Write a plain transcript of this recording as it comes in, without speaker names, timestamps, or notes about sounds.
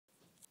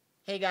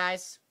Hey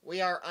guys, we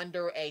are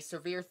under a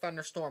severe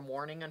thunderstorm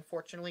warning,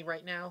 unfortunately,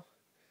 right now.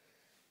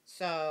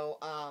 So,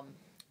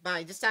 but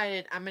I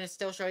decided I'm going to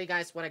still show you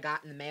guys what I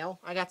got in the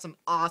mail. I got some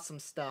awesome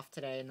stuff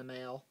today in the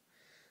mail.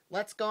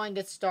 Let's go and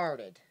get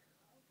started.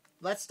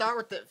 Let's start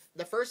with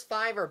the first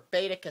 5 are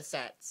beta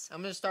cassettes.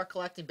 I'm going to start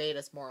collecting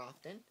betas more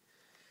often.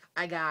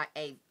 I got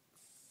a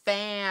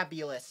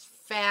fabulous,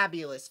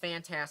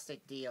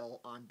 fantastic deal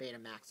on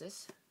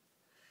Betamaxes.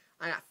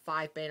 I got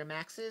 5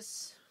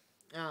 Betamaxes.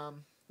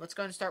 Let's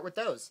go and start with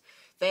those.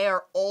 They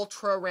are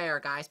ultra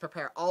rare, guys.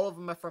 Prepare. All of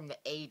them are from the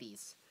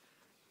 80s.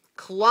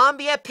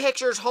 Columbia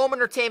Pictures Home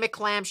Entertainment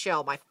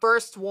Clamshell. My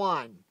first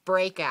one.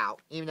 Breakout.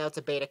 Even though it's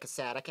a beta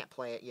cassette. I can't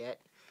play it yet.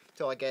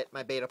 Until I get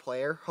my beta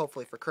player.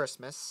 Hopefully for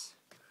Christmas.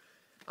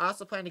 I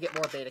also plan to get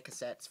more beta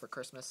cassettes for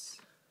Christmas.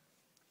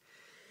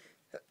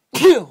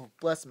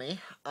 Bless me.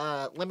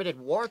 Limited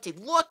warranty.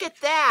 Look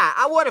at that!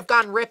 I would have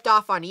gotten ripped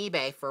off on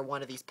eBay for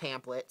one of these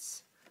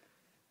pamphlets.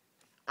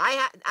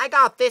 I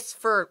got this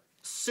for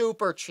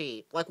super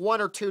cheap, like $1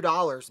 or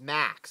 $2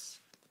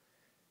 max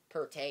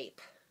per tape.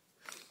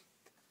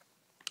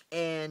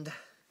 And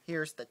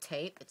here's the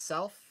tape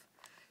itself.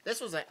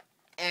 This was an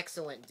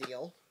excellent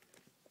deal.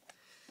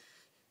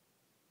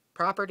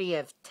 Property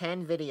of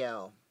 10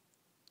 Video,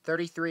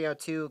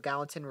 3302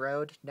 Gallatin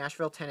Road,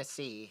 Nashville,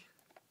 Tennessee.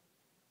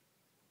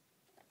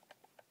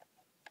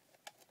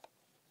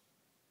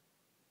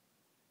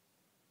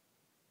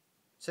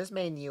 It says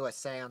made in the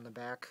USA on the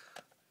back.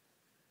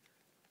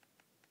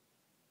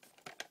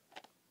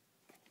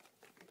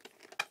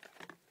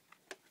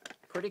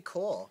 Pretty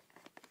cool.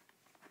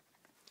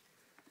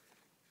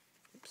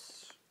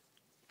 Oops.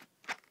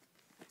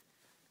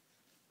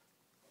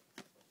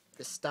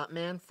 The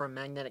Stuntman from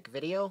Magnetic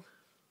Video.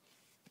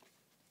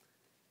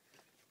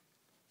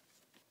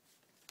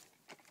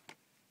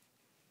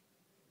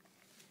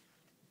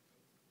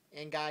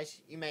 And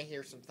guys, you may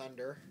hear some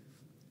thunder.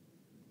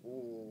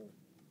 Ooh,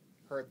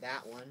 heard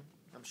that one,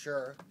 I'm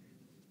sure.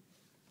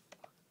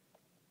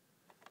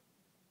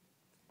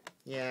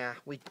 Yeah,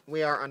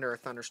 we are under a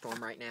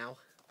thunderstorm right now.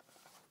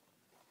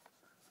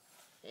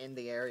 In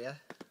the area.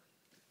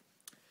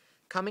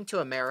 Coming to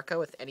America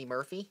with Eddie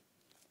Murphy.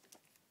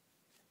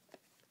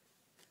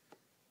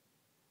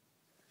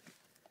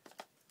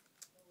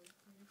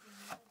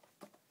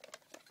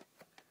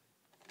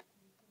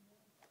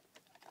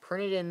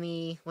 Printed in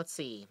the, let's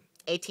see,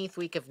 18th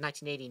week of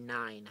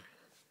 1989.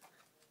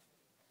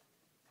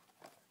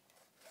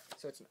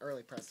 So it's an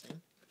early pressing.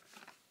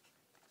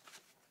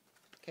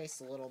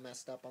 Case a little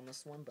messed up on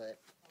this one, but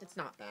it's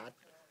not bad.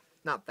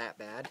 Not that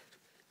bad.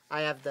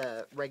 I have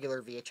the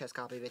regular VHS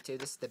copy of it too.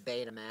 This is the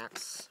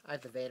Betamax. I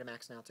have the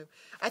Betamax now too.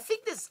 I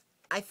think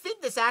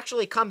this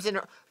actually comes in.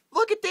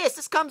 Look at this.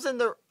 This comes in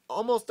the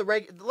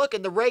look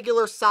in the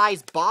regular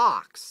size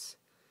box.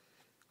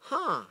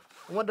 Huh.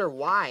 I wonder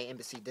why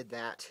Embassy did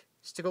that.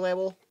 Sticker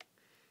label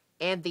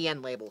and the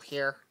end label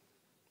here.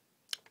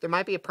 There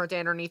might be a print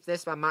underneath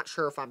this, but I'm not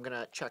sure if I'm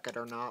gonna check it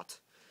or not.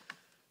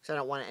 Because I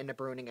don't want to end up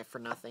ruining it for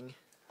nothing.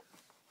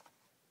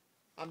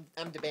 I'm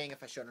debating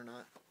if I should or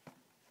not.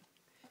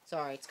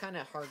 Sorry, it's kind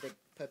of hard to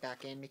put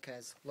back in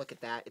because, look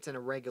at that, it's in a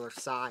regular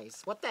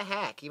size. What the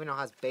heck, even though it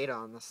has beta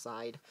on the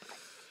side.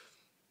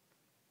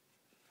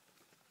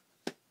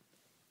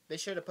 They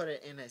should have put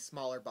it in a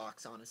smaller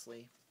box,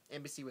 honestly.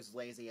 Embassy was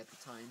lazy at the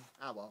time.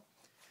 Ah, well.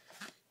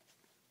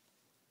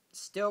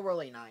 Still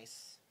really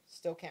nice.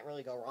 Still can't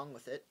really go wrong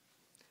with it.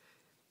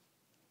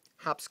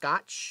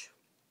 Hopscotch.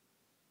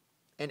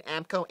 An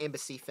Amco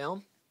Embassy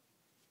film.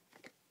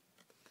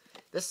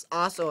 This is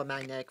also a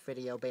Magnetic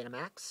Video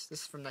Betamax.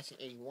 This is from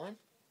 1981.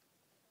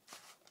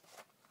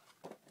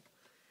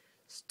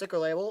 Sticker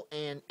label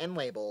and end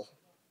label.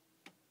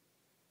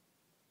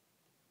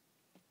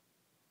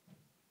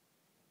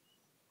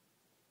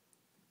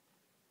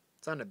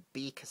 It's on a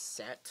B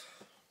cassette.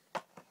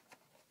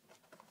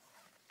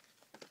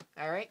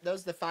 Alright,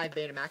 those are the 5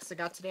 Betamax I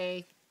got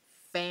today.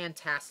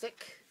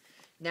 Fantastic.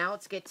 Now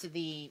let's get to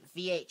the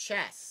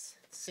VHS.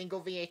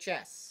 Single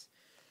VHS.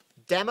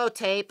 Demo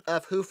tape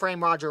of Who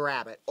Framed Roger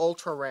Rabbit.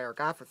 Ultra rare.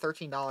 Got it for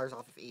 $13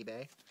 off of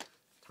eBay.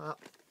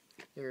 Top.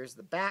 Here's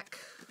the back.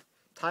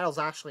 Title's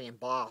actually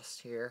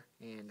embossed here.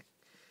 And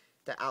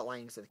the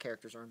outlinings of the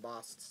characters are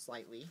embossed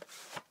slightly.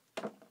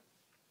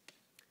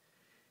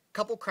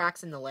 Couple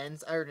cracks in the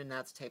lens. Other than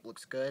that, the tape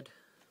looks good.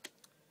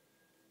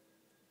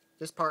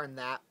 This part and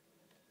that.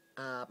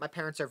 My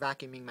parents are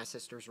vacuuming my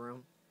sister's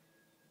room.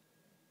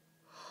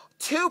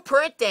 2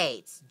 print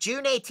dates.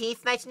 June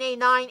 18th,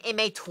 1989 and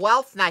May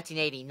 12th,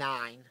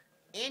 1989.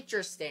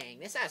 Interesting.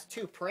 This has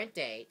 2 print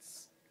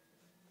dates.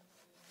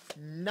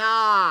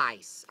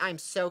 Nice. I'm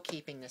so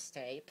keeping this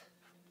tape.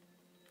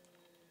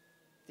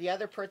 The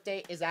other print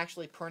date is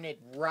actually printed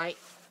right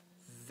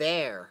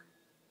there.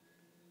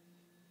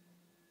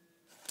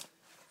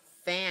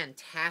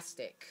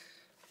 Fantastic.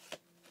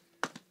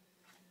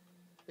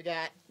 We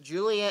got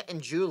Julia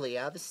and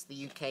Julia. This is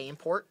the UK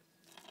import.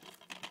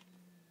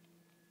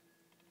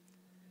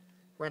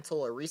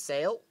 Rental or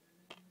resale.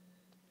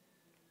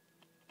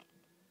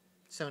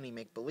 Sony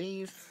Make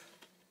Believe.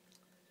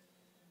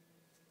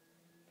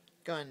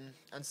 Go ahead and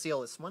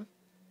unseal this one.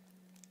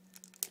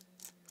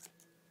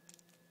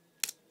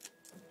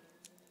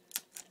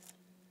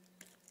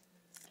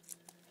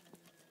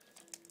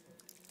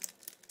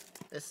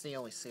 This is the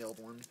only sealed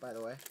one, by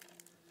the way,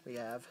 we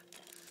have.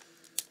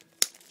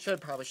 Should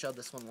have probably showed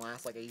this one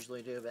last like I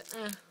usually do, but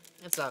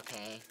it's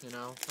okay, you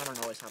know? I don't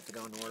always have to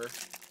go in order.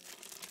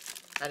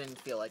 I didn't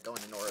feel like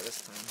going in order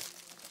this time.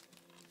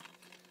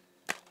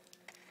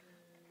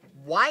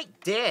 White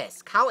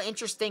disc! How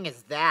interesting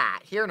is that?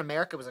 Here in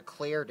America it was a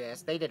clear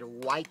disc. They did a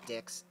white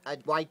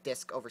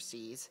disc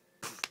overseas.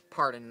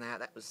 Pardon that,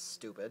 that was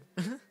stupid.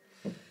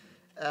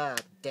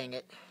 Dang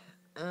it.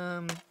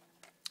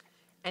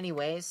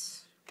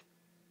 Anyways,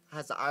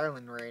 has the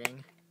Ireland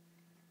rating.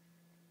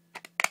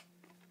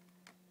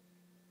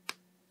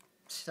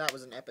 That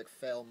was an epic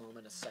fail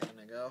moment a second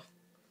ago.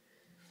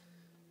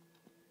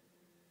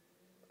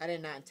 I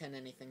did not intend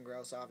anything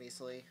gross,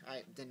 obviously.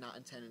 I did not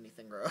intend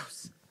anything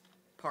gross.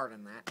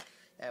 Pardon that.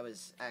 That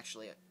was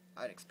actually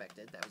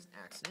unexpected. That was an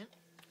accident.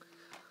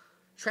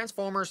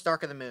 Transformers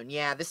Dark of the Moon.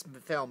 Yeah, this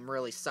film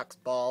really sucks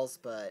balls,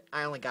 but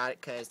I only got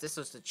it because this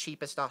was the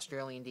cheapest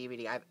Australian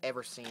DVD I've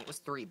ever seen. It was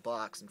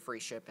 $3 and free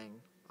shipping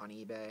on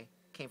eBay.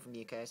 Came from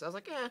the UK, so I was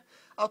like, yeah,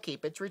 I'll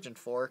keep it. It's region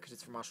 4 because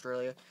it's from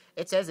Australia.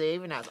 It says it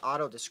even has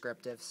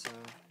auto-descriptive, so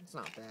it's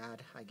not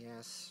bad, I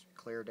guess.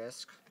 Clear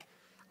disc.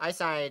 I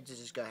decided to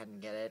just go ahead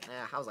and get it.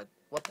 I was like,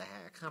 what the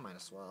heck? I might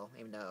as well,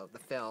 even though the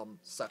film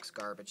sucks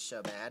garbage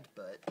so bad,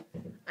 but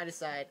I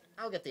decided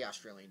I'll get the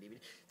Australian DVD.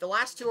 The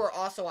last two are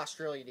also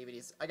Australian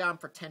DVDs. I got them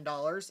for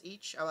 $10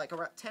 each. I like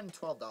around $10,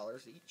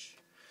 $12 each.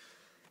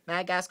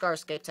 Madagascar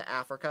Escape to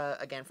Africa,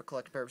 again for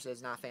collecting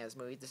purposes, not a fan of this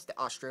movie. This is the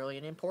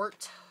Australian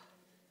import.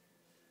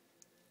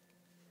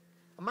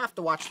 I'm gonna have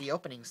to watch the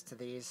openings to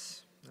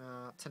these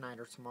tonight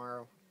or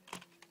tomorrow.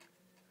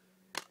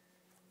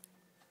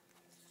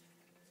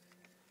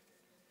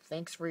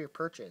 Thanks for your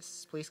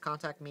purchase. Please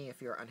contact me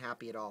if you're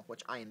unhappy at all,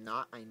 which I am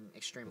not. I'm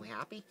extremely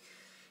happy.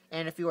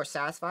 And if you are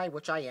satisfied,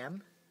 which I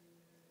am,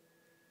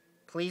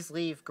 please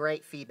leave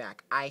great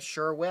feedback. I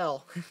sure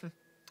will.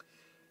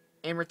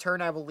 In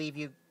return, I will leave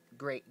you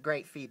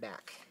great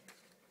feedback.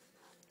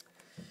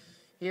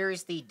 Here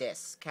is the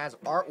disc. Has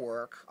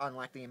artwork,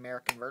 unlike the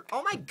American version.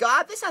 Oh my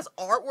god, this has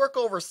artwork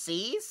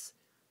overseas?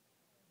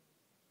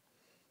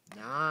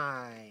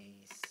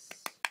 Nice.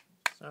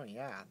 So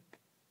yeah,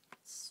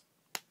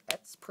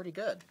 that's pretty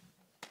good.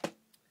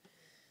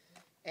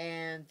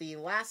 And the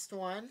last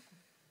one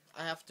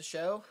I have to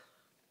show.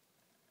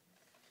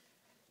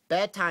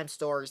 Bedtime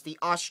Stories, the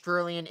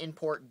Australian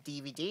import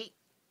DVD.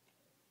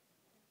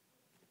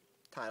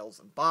 Title's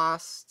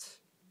embossed.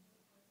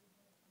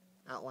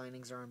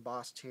 Outlinings are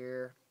embossed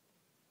here.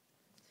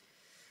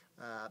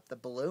 The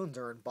balloons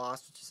are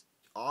embossed, which is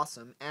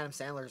awesome. Adam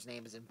Sandler's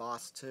name is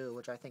embossed too,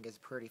 which I think is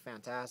pretty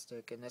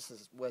fantastic. And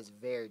this was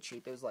very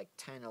cheap. It was like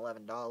 $10,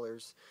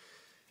 $11.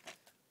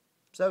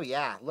 So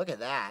yeah, look at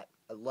that.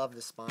 I love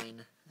the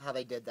spine, how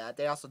they did that.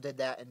 They also did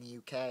that in the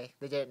UK.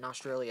 They did it in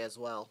Australia as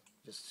well,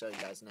 just so you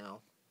guys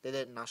know. They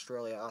did it in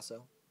Australia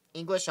also.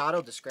 English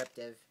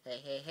auto-descriptive.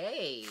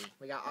 Hey.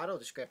 We got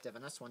auto-descriptive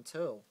in this one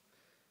too.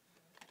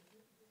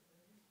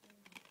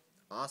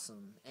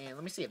 Awesome. And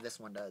let me see if this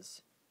one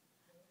does.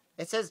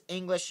 It says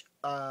English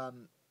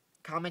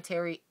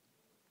commentary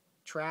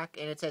track,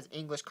 and it says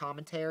English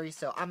commentary,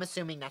 so I'm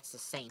assuming that's the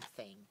same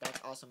thing.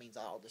 That also means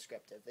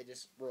auto-descriptive. They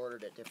just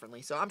ordered it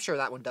differently, so I'm sure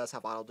that one does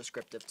have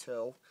auto-descriptive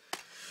too.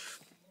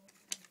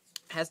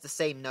 Has the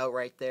same note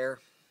right there.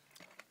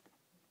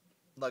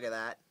 Look at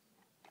that.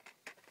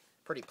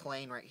 Pretty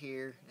plain right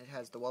here. It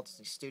has the Walt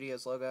Disney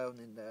Studios logo and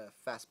then the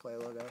Fast Play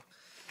logo.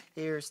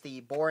 Here's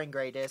the boring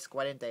gray disc.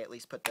 Why didn't they at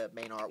least put the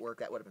main artwork?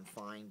 That would have been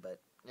fine, but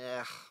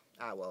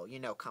well, you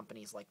know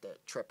companies like to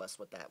trip us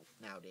with that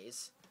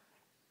nowadays.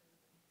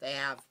 They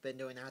have been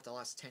doing that the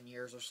last 10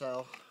 years or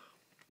so.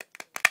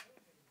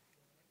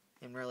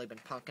 And really been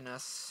punking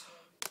us.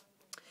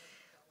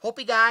 Hope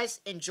you guys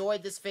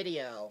enjoyed this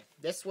video.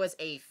 This was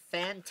a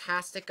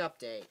fantastic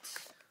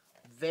update.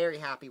 Very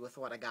happy with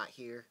what I got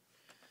here.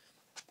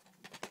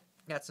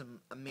 Got some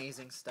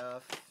amazing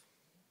stuff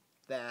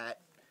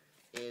that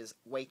is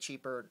way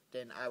cheaper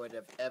than I would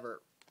have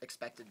ever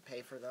expected to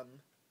pay for them.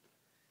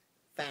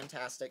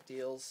 Fantastic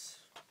deals.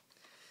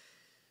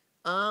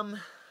 I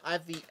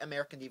have the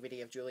American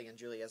DVD of Julie and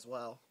Julia as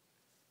well.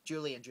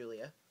 Julie and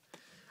Julia.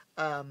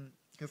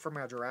 Who Framed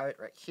Roger Rabbit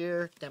right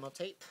here. Demo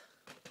tape.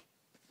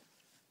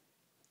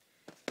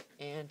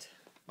 And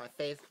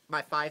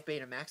my 5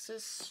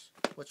 Betamaxes,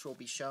 which will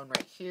be shown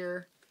right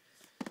here.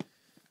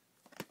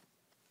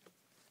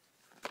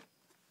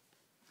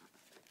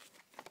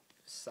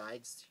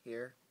 Sides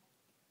here.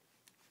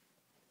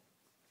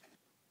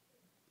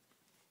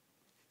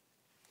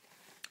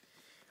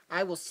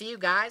 I will see you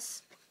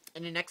guys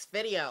in the next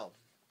video.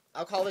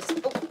 I'll call this...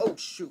 Oh,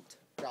 shoot.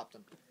 Dropped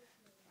them.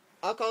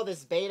 I'll call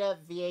this Beta,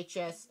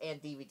 VHS,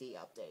 and DVD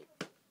update.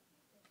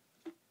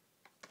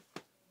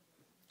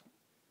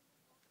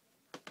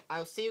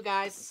 I'll see you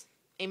guys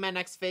in my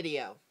next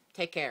video.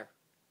 Take care.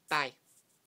 Bye.